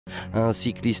Un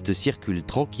cycliste circule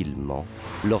tranquillement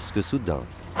lorsque soudain...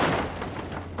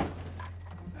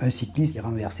 Un cycliste est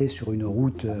renversé sur une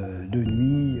route de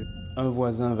nuit. Un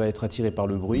voisin va être attiré par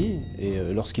le bruit et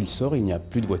lorsqu'il sort, il n'y a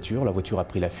plus de voiture. La voiture a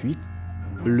pris la fuite.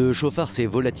 Le chauffard s'est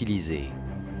volatilisé.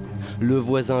 Le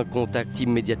voisin contacte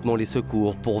immédiatement les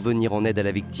secours pour venir en aide à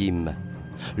la victime.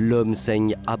 L'homme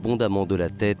saigne abondamment de la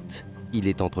tête. Il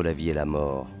est entre la vie et la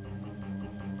mort.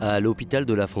 À l'hôpital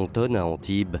de la Fontaine à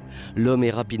Antibes, l'homme est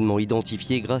rapidement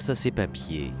identifié grâce à ses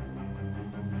papiers.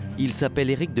 Il s'appelle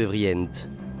Éric de Vriente.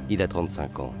 Il a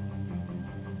 35 ans.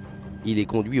 Il est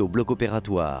conduit au bloc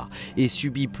opératoire et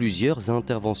subit plusieurs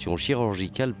interventions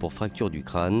chirurgicales pour fracture du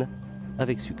crâne,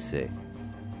 avec succès.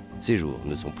 Ses jours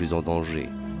ne sont plus en danger.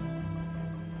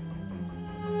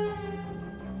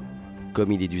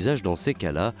 Comme il est d'usage dans ces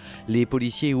cas-là, les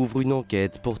policiers ouvrent une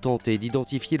enquête pour tenter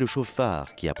d'identifier le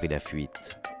chauffard qui a pris la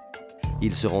fuite.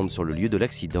 Ils se rendent sur le lieu de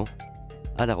l'accident,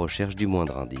 à la recherche du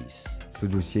moindre indice. Ce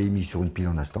dossier est mis sur une pile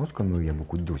en instance, comme il y a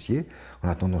beaucoup de dossiers, en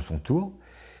attendant son tour.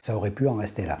 Ça aurait pu en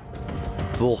rester là.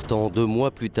 Pourtant, 2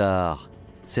 mois plus tard,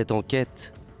 cette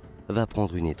enquête va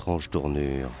prendre une étrange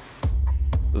tournure.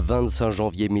 25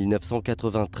 janvier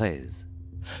 1993.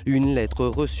 Une lettre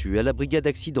reçue à la brigade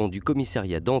accident du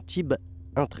commissariat d'Antibes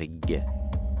intrigue.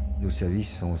 Nos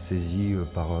services sont saisis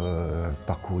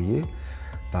par courrier,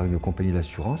 par une compagnie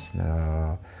d'assurance,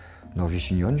 la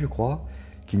norvégienne je crois,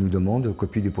 qui nous demande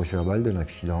copie du procès-verbal d'un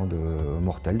accident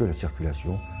mortel de la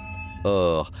circulation.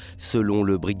 Or, selon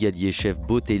le brigadier-chef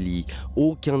Botelli,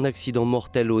 aucun accident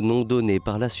mortel au nom donné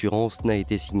par l'assurance n'a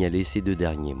été signalé ces 2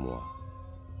 derniers mois.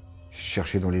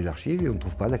 Chercher dans les archives et on ne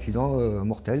trouve pas d'accident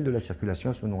mortel de la circulation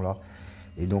à ce nom-là.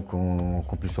 Et donc, en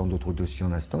compulsant d'autres dossiers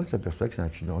en instance, on s'aperçoit que c'est un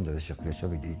accident de la circulation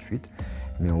avec délit de fuite.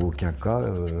 Mais en aucun cas,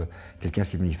 quelqu'un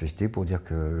s'est manifesté pour dire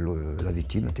que la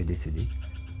victime était décédée.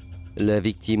 La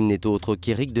victime n'est autre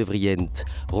qu'Éric de Vriente,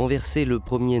 renversé le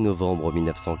 1er novembre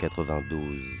 1992.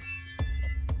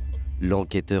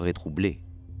 L'enquêteur est troublé.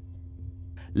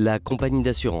 La compagnie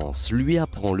d'assurance lui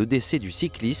apprend le décès du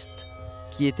cycliste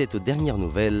qui était aux dernières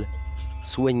nouvelles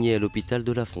soigné à l'hôpital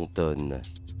de la Fontaine.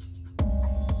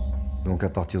 Donc à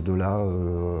partir de là,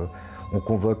 on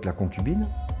convoque la concubine,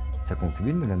 sa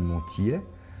concubine, Madame Montillet,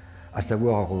 à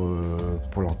savoir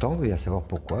pour l'entendre et à savoir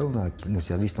pourquoi. Nos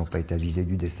services n'ont pas été avisés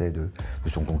du décès de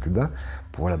son concubin,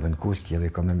 pour la bonne cause qu'il y avait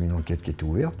quand même une enquête qui était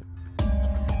ouverte.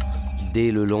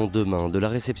 Dès le lendemain de la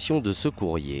réception de ce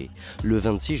courrier, le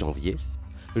 26 janvier,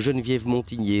 Genviève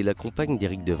Montillet, la compagne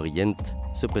d'Éric de Vriente,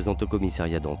 se présente au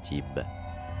commissariat d'Antibes.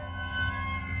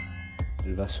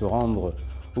 Elle va se rendre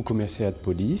au commissariat de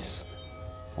police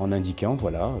en indiquant,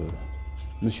 voilà,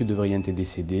 Monsieur de Vriente est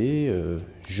décédé,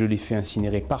 je l'ai fait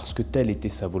incinérer parce que telle était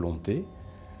sa volonté.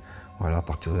 Voilà, à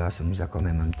partir de là, ça nous a quand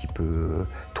même un petit peu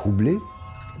troublés.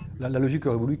 La logique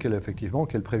aurait voulu qu'elle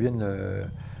prévienne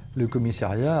le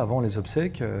commissariat avant les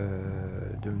obsèques,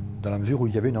 dans la mesure où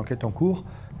il y avait une enquête en cours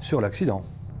sur l'accident.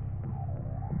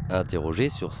 Interrogée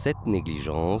sur cette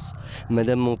négligence,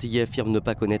 Madame Montillet affirme ne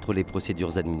pas connaître les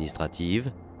procédures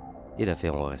administratives et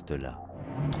l'affaire en reste là.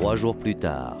 3 jours plus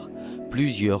tard,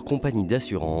 plusieurs compagnies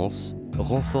d'assurance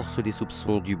renforcent les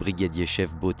soupçons du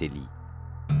brigadier-chef Botelli.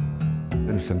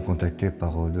 Nous sommes contactés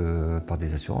par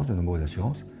des assurances, de nombreuses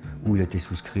assurances, où il a été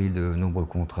souscrit de nombreux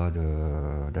contrats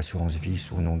d'assurance vie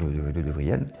sous le nom de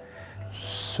Vriente.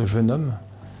 Ce jeune homme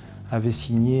avait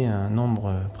signé un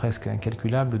nombre presque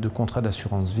incalculable de contrats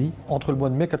d'assurance vie. Entre le mois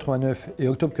de mai 89 et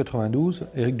octobre 92,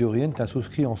 Éric de Vriente a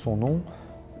souscrit en son nom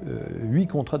 8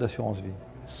 contrats d'assurance vie.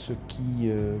 Ce qui,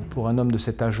 pour un homme de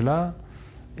cet âge-là,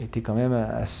 était quand même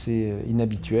assez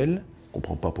inhabituel. On ne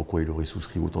comprend pas pourquoi il aurait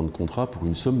souscrit autant de contrats pour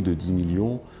une somme de 10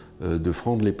 millions de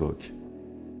francs de l'époque.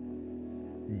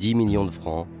 10 millions de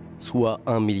francs, soit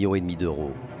 1,5 million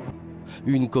d'euros.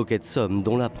 Une coquette somme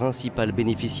dont la principale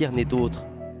bénéficiaire n'est autre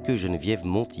que Genviève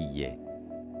Montillet.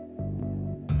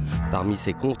 Parmi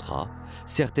ces contrats,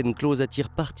 certaines clauses attirent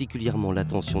particulièrement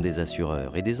l'attention des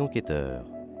assureurs et des enquêteurs.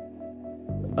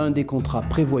 Un des contrats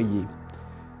prévoyait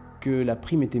que la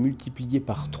prime était multipliée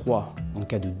par 3 en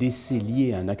cas de décès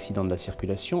lié à un accident de la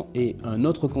circulation et un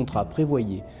autre contrat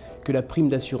prévoyait que la prime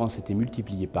d'assurance était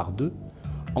multipliée par 2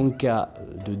 en cas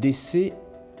de décès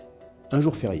un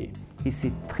jour férié. Et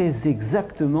c'est très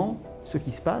exactement ce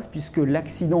qui se passe puisque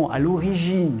l'accident à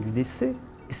l'origine du décès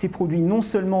s'est produit non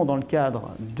seulement dans le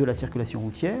cadre de la circulation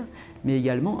routière, mais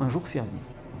également un jour férié.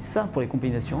 Ça, pour les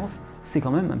compagnies d'assurance, c'est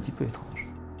quand même un petit peu étrange.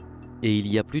 Et il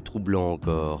y a plus troublant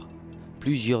encore.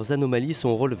 Plusieurs anomalies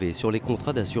sont relevées sur les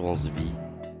contrats d'assurance vie.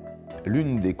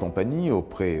 L'une des compagnies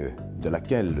auprès de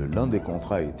laquelle l'un des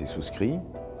contrats a été souscrit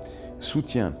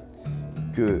soutient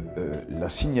que la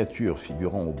signature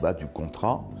figurant au bas du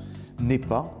contrat n'est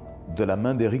pas de la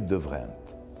main d'Éric de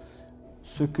Vriente.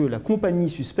 Ce que la compagnie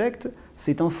suspecte,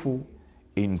 c'est un faux.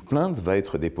 Et une plainte va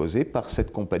être déposée par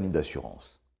cette compagnie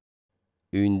d'assurance.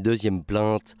 Une deuxième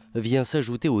plainte vient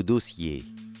s'ajouter au dossier.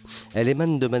 Elle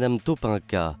émane de Madame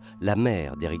Topinka, la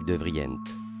mère d'Éric de Vriente.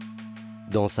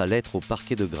 Dans sa lettre au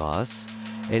parquet de Grâce,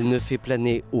 elle ne fait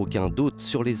planer aucun doute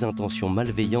sur les intentions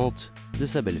malveillantes de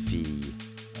sa belle-fille.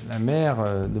 La mère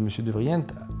de M. de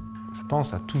Vriente, je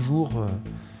pense, a toujours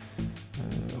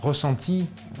ressenti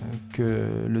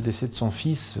que le décès de son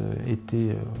fils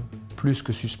était plus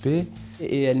que suspect.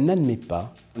 Et elle n'admet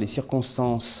pas les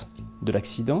circonstances de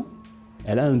l'accident.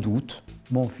 Elle a un doute.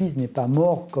 Mon fils n'est pas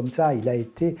mort comme ça, il a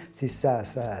été,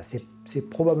 c'est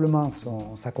probablement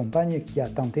sa compagne qui a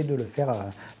tenté de le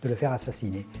faire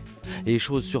assassiner. Et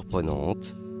chose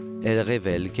surprenante, elle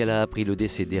révèle qu'elle a appris le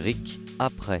décès d'Éric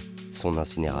après son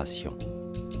incinération.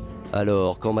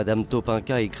 Alors, quand Madame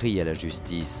Topinka écrit à la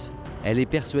justice, elle est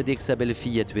persuadée que sa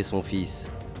belle-fille a tué son fils.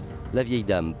 La vieille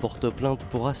dame porte plainte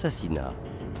pour assassinat.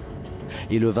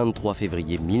 Et le 23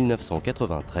 février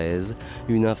 1993,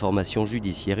 une information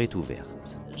judiciaire est ouverte.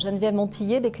 Genviève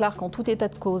Montillet déclare qu'en tout état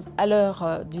de cause, à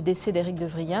l'heure du décès d'Éric de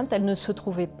Vriente, elle ne se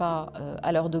trouvait pas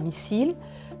à leur domicile,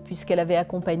 puisqu'elle avait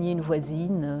accompagné une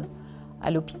voisine à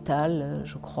l'hôpital,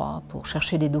 je crois, pour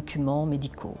chercher des documents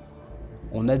médicaux.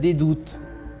 On a des doutes,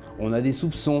 on a des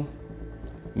soupçons,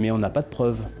 mais on n'a pas de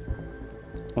preuves.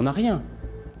 On n'a rien.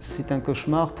 C'est un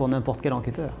cauchemar pour n'importe quel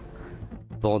enquêteur.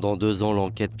 Pendant 2 ans,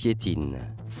 l'enquête piétine.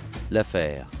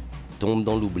 L'affaire tombe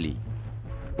dans l'oubli.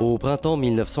 Au printemps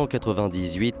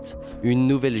 1998, une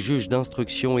nouvelle juge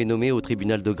d'instruction est nommée au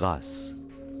tribunal de Grâce.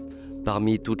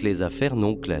 Parmi toutes les affaires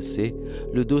non classées,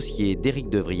 le dossier d'Éric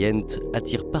de Vriente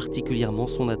attire particulièrement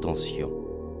son attention.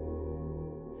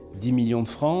 10 millions de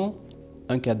francs,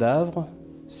 un cadavre,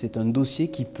 c'est un dossier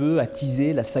qui peut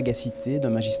attiser la sagacité d'un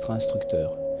magistrat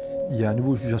instructeur. Il y a un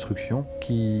nouveau juge d'instruction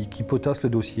qui potasse le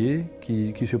dossier,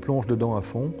 qui se plonge dedans à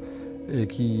fond et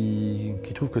qui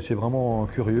trouve que c'est vraiment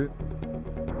curieux.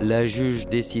 La juge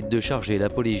décide de charger la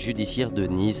police judiciaire de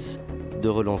Nice de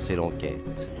relancer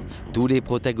l'enquête. Tous les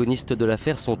protagonistes de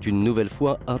l'affaire sont une nouvelle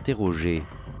fois interrogés,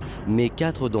 mais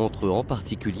 4 d'entre eux en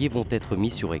particulier vont être mis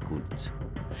sur écoute.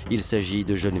 Il s'agit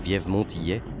de Genviève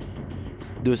Montillet,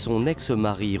 de son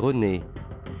ex-mari René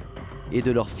et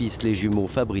de leurs fils les jumeaux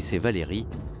Fabrice et Valérie,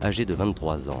 âgés de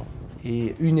 23 ans.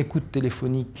 Et une écoute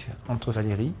téléphonique entre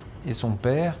Valérie et son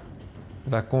père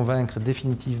va convaincre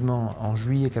définitivement en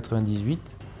juillet 1998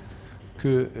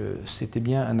 que c'était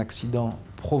bien un accident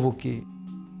provoqué.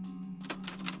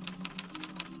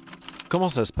 Comment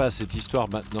ça se passe cette histoire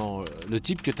maintenant? Le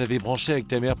type que tu avais branché avec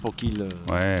ta mère pour qu'il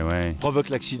provoque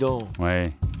l'accident?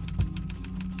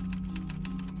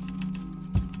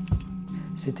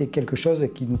 C'était quelque chose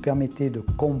qui nous permettait de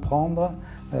comprendre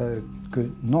que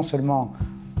non seulement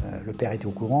le père était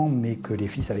au courant, mais que les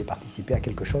fils avaient participé à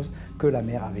quelque chose que la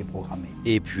mère avait programmé.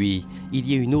 Et puis, il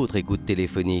y a une autre écoute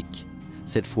téléphonique.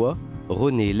 Cette fois,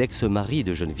 René, l'ex-mari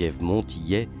de Genviève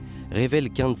Montillet, révèle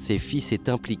qu'un de ses fils est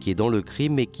impliqué dans le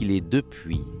crime et qu'il est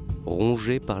depuis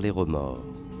rongé par les remords.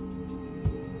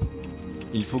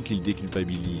 Il faut qu'il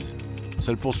déculpabilise.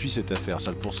 Ça le poursuit cette affaire,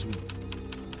 ça le poursuit.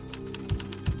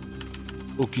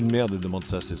 Aucune mère ne demande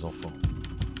ça à ses enfants.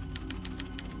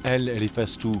 Elle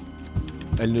efface tout.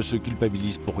 Elle ne se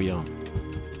culpabilise pour rien.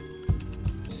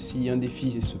 Si un des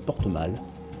fils se porte mal,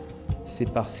 c'est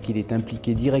parce qu'il est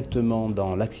impliqué directement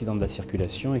dans l'accident de la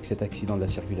circulation et que cet accident de la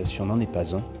circulation n'en est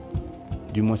pas un.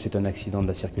 Du moins, c'est un accident de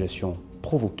la circulation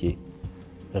provoqué,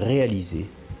 réalisé,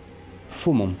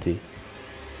 fomenté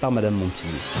par Madame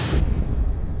Montillet.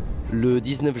 Le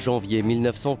 19 janvier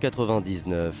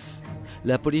 1999,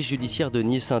 la police judiciaire de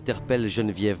Nice interpelle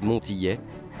Genviève Montillet,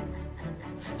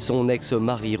 son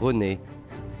ex-mari René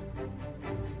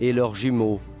et leurs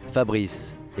jumeaux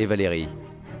Fabrice et Valérie.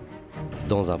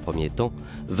 Dans un premier temps,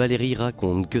 Valérie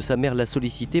raconte que sa mère l'a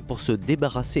sollicité pour se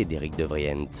débarrasser d'Éric de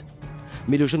Vriente.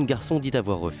 Mais le jeune garçon dit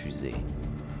avoir refusé.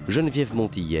 Genviève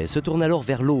Montillet se tourne alors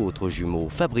vers l'autre jumeau,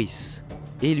 Fabrice,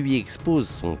 et lui expose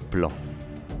son plan.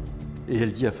 Et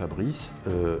elle dit à Fabrice,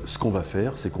 ce qu'on va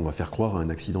faire, c'est qu'on va faire croire à un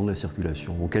accident de la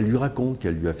circulation. Donc elle lui raconte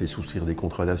qu'elle lui a fait souscrire des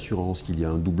contrats d'assurance, qu'il y a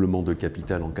un doublement de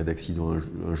capital en cas d'accident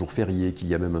un jour férié, qu'il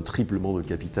y a même un triplement de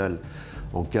capital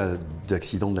en cas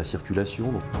d'accident de la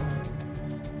circulation.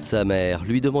 Sa mère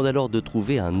lui demande alors de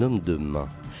trouver un homme de main.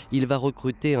 Il va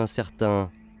recruter un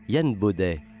certain Yann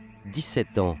Baudet,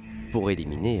 17 ans, pour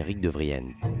éliminer Éric de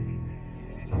Vriente.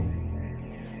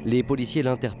 Les policiers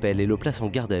l'interpellent et le placent en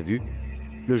garde à vue.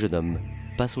 Le jeune homme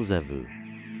passe aux aveux.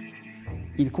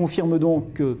 Il confirme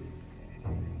donc que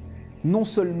non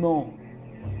seulement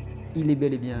il est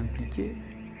bel et bien impliqué,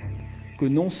 que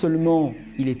non seulement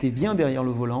il était bien derrière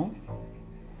le volant,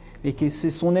 mais que c'est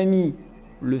son ami,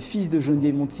 le fils de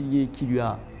Genviève Montillet, qui lui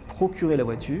a procuré la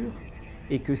voiture,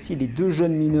 et que si les deux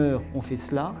jeunes mineurs ont fait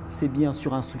cela, c'est bien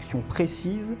sur instruction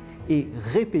précise et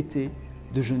répétée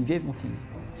de Genviève Montillet.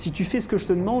 Si tu fais ce que je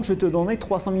te demande, je te donnerai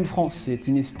 300 000 francs. C'est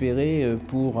inespéré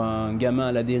pour un gamin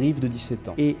à la dérive de 17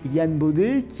 ans. Et Yann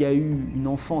Baudet, qui a eu une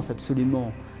enfance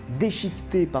absolument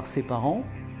déchiquetée par ses parents,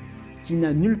 qui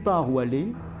n'a nulle part où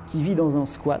aller, qui vit dans un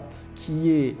squat,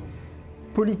 qui est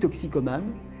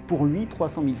polytoxicomane, pour lui,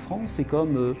 300 000 francs, c'est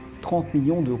comme 30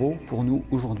 millions d'euros pour nous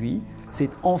aujourd'hui.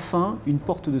 C'est enfin une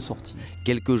porte de sortie.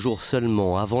 Quelques jours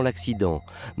seulement avant l'accident,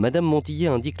 Madame Montillet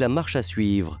indique la marche à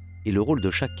suivre et le rôle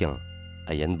de chacun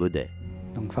à Yann Baudet.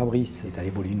 Donc Fabrice est allé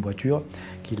voler une voiture,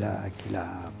 qu'il a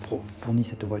fourni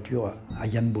cette voiture à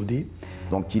Yann Baudet.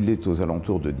 Donc il est aux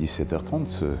alentours de 17h30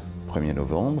 ce 1er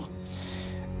novembre.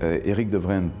 Éric de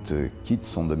Vriend quitte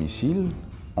son domicile,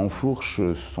 enfourche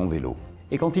son vélo.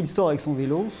 Et quand il sort avec son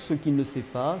vélo, ce qu'il ne sait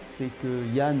pas, c'est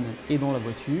que Yann est dans la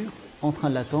voiture, en train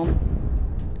de l'attendre.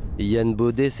 Yann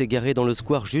Baudet s'est garé dans le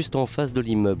square juste en face de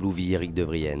l'immeuble où vit Éric de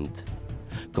Vriend.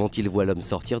 Quand il voit l'homme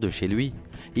sortir de chez lui,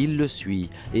 il le suit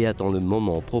et attend le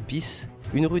moment propice,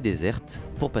 une rue déserte,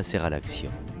 pour passer à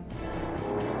l'action.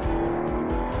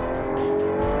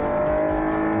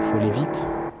 Il faut aller vite,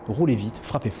 rouler vite,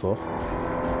 frapper fort.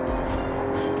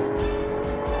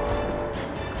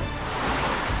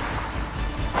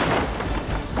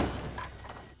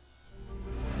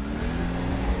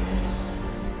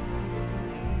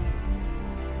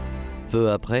 Peu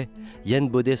après, Yann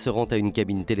Baudet se rend à une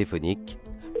cabine téléphonique,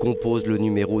 compose le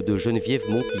numéro de Genviève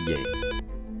Montillet.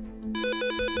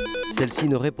 Celle-ci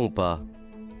ne répond pas.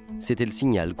 C'était le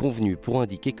signal convenu pour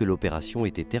indiquer que l'opération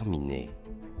était terminée.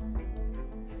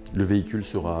 Le véhicule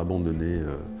sera abandonné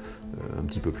un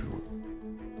petit peu plus loin.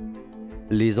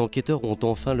 Les enquêteurs ont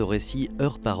enfin le récit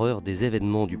heure par heure des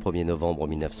événements du 1er novembre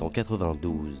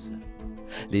 1992.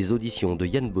 Les auditions de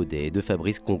Yann Baudet et de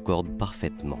Fabrice concordent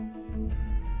parfaitement.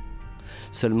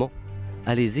 Seulement,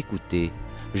 à les écouter,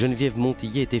 Genviève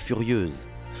Montillet était furieuse.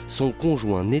 Son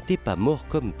conjoint n'était pas mort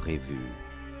comme prévu.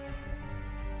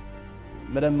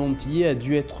 Madame Montillet a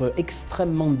dû être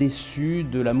extrêmement déçue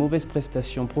de la mauvaise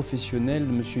prestation professionnelle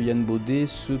de M. Yann Baudet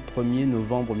ce 1er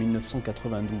novembre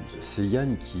 1992. C'est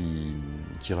Yann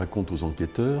qui raconte aux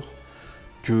enquêteurs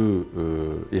que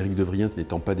Éric de Vriend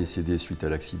n'étant pas décédé suite à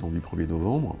l'accident du 1er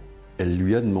novembre, elle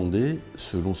lui a demandé,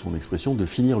 selon son expression, de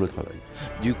finir le travail.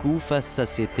 Du coup, face à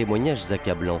ces témoignages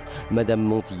accablants, Madame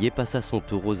Montillet passe à son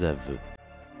tour aux aveux.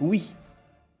 Oui,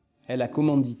 elle a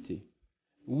commandité.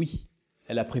 Oui,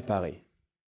 elle a préparé.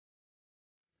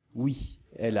 Oui,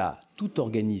 elle a tout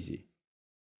organisé.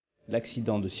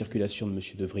 L'accident de circulation de M.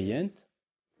 de Vriend.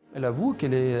 Elle avoue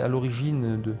qu'elle est à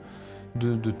l'origine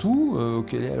de tout,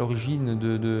 qu'elle est à l'origine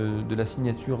de la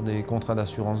signature des contrats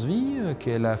d'assurance vie,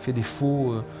 qu'elle a fait des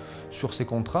faux sur ses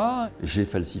contrats. J'ai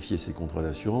falsifié ces contrats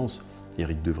d'assurance.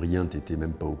 Éric de Vriend n'était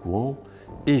même pas au courant.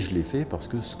 Et je l'ai fait parce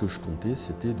que ce que je comptais,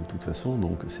 c'était de toute façon,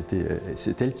 donc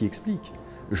c'est elle qui explique.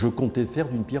 Je comptais faire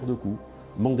d'une pierre deux coups,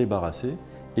 m'en débarrasser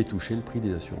et toucher le prix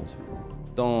des assurances vie.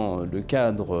 Dans le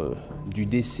cadre du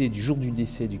décès, du jour du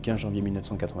décès du 15 janvier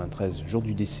 1993, jour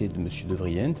du décès de M. de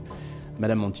Vriend,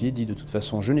 Madame Montillet dit de toute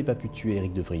façon, je n'ai pas pu tuer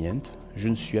Éric de Vriend, je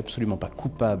ne suis absolument pas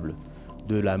coupable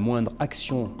de la moindre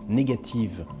action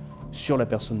négative sur la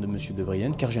personne de M. de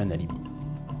Vriend, car j'ai un alibi.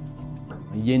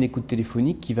 Il y a une écoute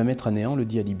téléphonique qui va mettre à néant le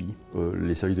dit alibi.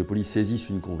 Les services de police saisissent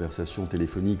une conversation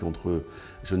téléphonique entre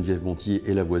Genviève Montillet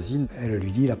et la voisine. Elle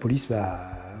lui dit, la police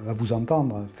va vous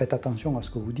entendre, faites attention à ce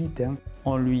que vous dites. Hein.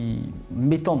 En lui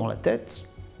mettant dans la tête,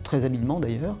 très habilement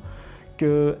d'ailleurs,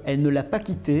 qu'elle ne l'a pas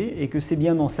quitté et que c'est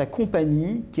bien dans sa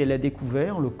compagnie qu'elle a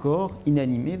découvert le corps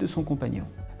inanimé de son compagnon.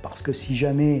 Parce que si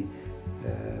jamais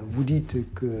vous dites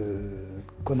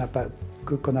qu'on n'a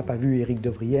pas vu Éric de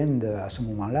Vriend à ce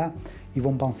moment-là, ils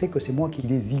vont penser que c'est moi qui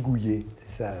l'ai zigouillé,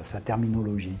 c'est sa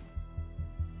terminologie.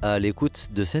 À l'écoute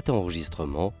de cet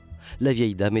enregistrement, la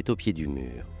vieille dame est au pied du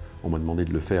mur. On m'a demandé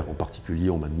de le faire, en particulier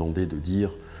on m'a demandé de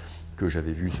dire que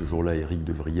j'avais vu ce jour-là Éric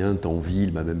de Vriend en ville,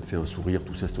 il m'a même fait un sourire,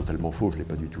 tout ça c'est totalement faux, je ne l'ai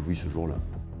pas du tout vu ce jour-là.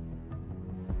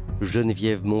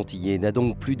 Genviève Montillet n'a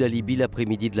donc plus d'alibi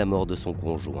l'après-midi de la mort de son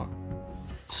conjoint.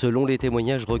 Selon les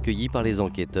témoignages recueillis par les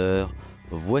enquêteurs,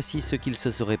 voici ce qu'il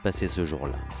se serait passé ce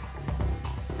jour-là.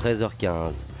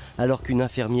 13h15, alors qu'une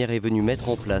infirmière est venue mettre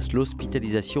en place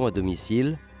l'hospitalisation à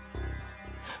domicile,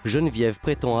 Genviève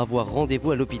prétend avoir rendez-vous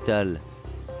à l'hôpital.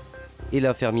 Et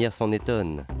l'infirmière s'en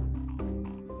étonne.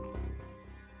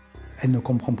 Elle ne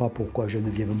comprend pas pourquoi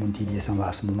Genviève Montillet s'en va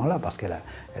à ce moment-là, parce qu'elle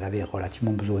avait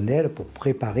relativement besoin d'elle pour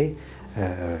préparer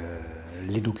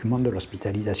les documents de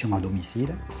l'hospitalisation à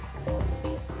domicile.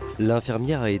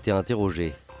 L'infirmière a été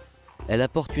interrogée. Elle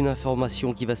apporte une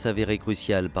information qui va s'avérer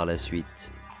cruciale par la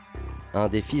suite. Un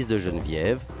des fils de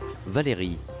Genviève,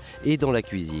 Valérie, est dans la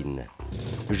cuisine.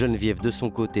 Genviève, de son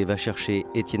côté, va chercher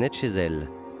Étiennette chez elle.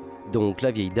 Donc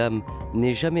la vieille dame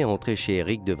n'est jamais entrée chez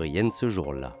Éric de Vrienne ce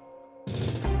jour-là.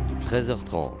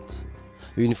 13h30.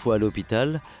 Une fois à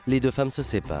l'hôpital, les deux femmes se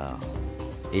séparent.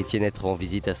 Étiennette rend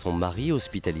visite à son mari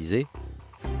hospitalisé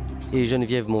et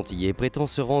Genviève Montillet prétend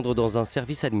se rendre dans un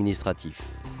service administratif.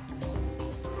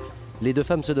 Les deux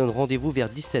femmes se donnent rendez-vous vers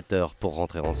 17h pour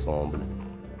rentrer ensemble.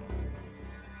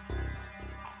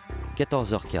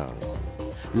 14h15.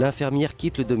 L'infirmière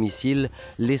quitte le domicile,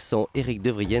 laissant Éric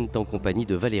de Vrienne en compagnie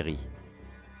de Valérie.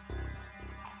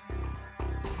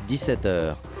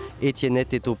 17h.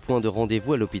 Étiennette est au point de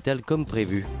rendez-vous à l'hôpital comme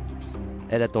prévu.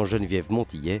 Elle attend Genviève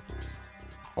Montillet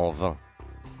en vain.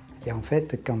 Et en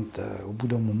fait, quand au bout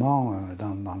d'un moment,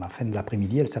 dans la fin de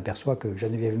l'après-midi, elle s'aperçoit que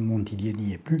Genviève Montillet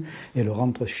n'y est plus, et elle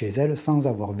rentre chez elle sans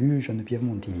avoir vu Genviève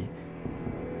Montillet.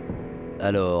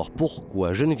 Alors,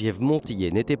 pourquoi Genviève Montillet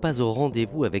n'était pas au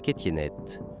rendez-vous avec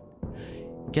Étiennette?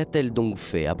 Qu'a-t-elle donc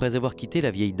fait après avoir quitté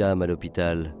la vieille dame à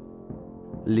l'hôpital?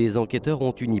 Les enquêteurs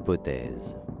ont une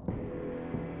hypothèse.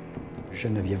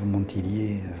 Genviève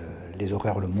Montillet, les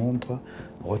horaires le montrent,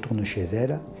 retourne chez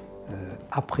elle.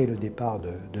 Après le départ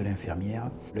de l'infirmière,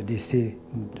 le décès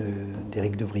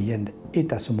d'Éric de Vrienne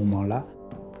est à ce moment-là.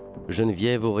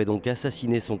 Genviève aurait donc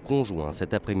assassiné son conjoint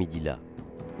cet après-midi-là.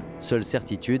 Seule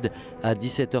certitude, à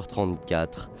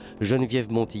 17h34,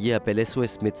 Genviève Montillet appelle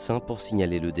SOS médecin pour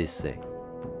signaler le décès.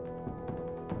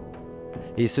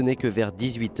 Et ce n'est que vers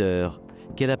 18h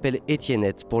qu'elle appelle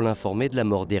Étiennette pour l'informer de la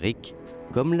mort d'Éric,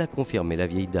 comme l'a confirmé la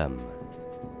vieille dame.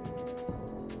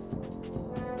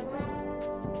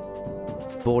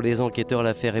 Pour les enquêteurs,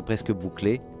 l'affaire est presque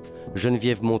bouclée.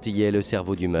 Genviève Montillet est le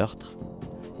cerveau du meurtre.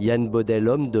 Yann Baudet,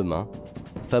 l'homme de main.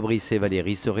 Fabrice et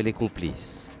Valérie seraient les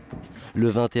complices. Le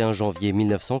 21 janvier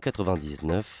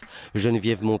 1999,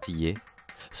 Genviève Montillet,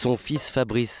 son fils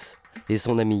Fabrice et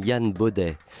son ami Yann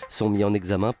Baudet sont mis en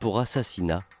examen pour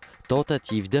assassinat,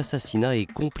 tentative d'assassinat et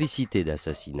complicité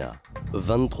d'assassinat.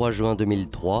 23 juin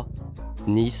 2003,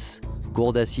 Nice,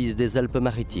 cour d'assises des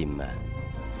Alpes-Maritimes.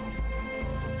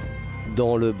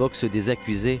 Dans le box des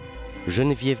accusés,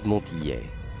 Genviève Montillet.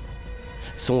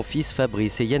 Son fils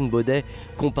Fabrice et Yann Baudet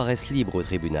comparaissent libres au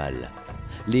tribunal.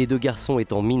 Les deux garçons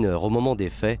étant mineurs au moment des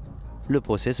faits, le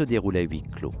procès se déroule à huis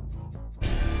clos.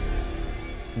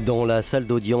 Dans la salle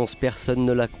d'audience, personne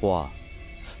ne la croit.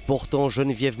 Pourtant,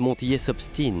 Genviève Montillet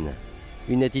s'obstine.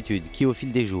 Une attitude qui, au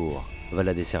fil des jours, va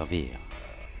la desservir.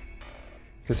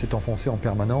 Elle s'est enfoncée en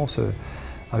permanence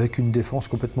avec une défense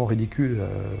complètement ridicule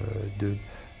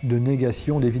de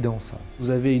négation d'évidence. Vous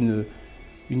avez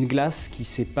une glace qui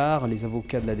sépare les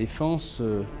avocats de la défense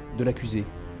de l'accusé.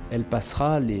 Elle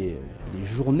passera les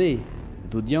journées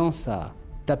d'audience à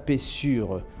taper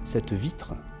sur cette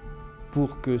vitre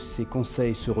pour que ses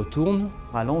conseils se retournent.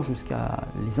 Allant jusqu'à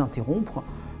les interrompre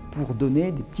pour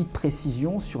donner des petites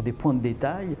précisions sur des points de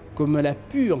détail. Comme elle a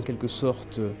pu en quelque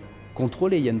sorte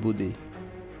contrôler Yann Baudet,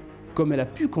 comme elle a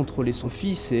pu contrôler son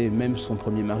fils et même son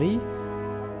premier mari,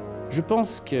 je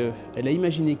pense qu'elle a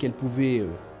imaginé qu'elle pouvait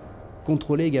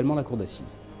contrôler également la cour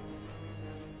d'assises.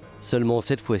 Seulement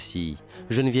cette fois-ci,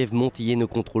 Genviève Montillet ne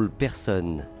contrôle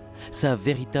personne. Sa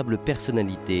véritable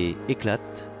personnalité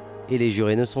éclate et les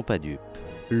jurés ne sont pas dupes.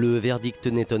 Le verdict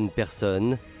n'étonne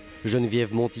personne.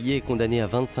 Genviève Montillet est condamnée à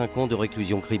 25 ans de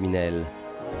réclusion criminelle.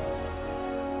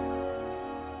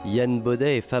 Yann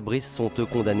Baudet et Fabrice sont eux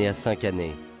condamnés à 5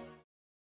 années.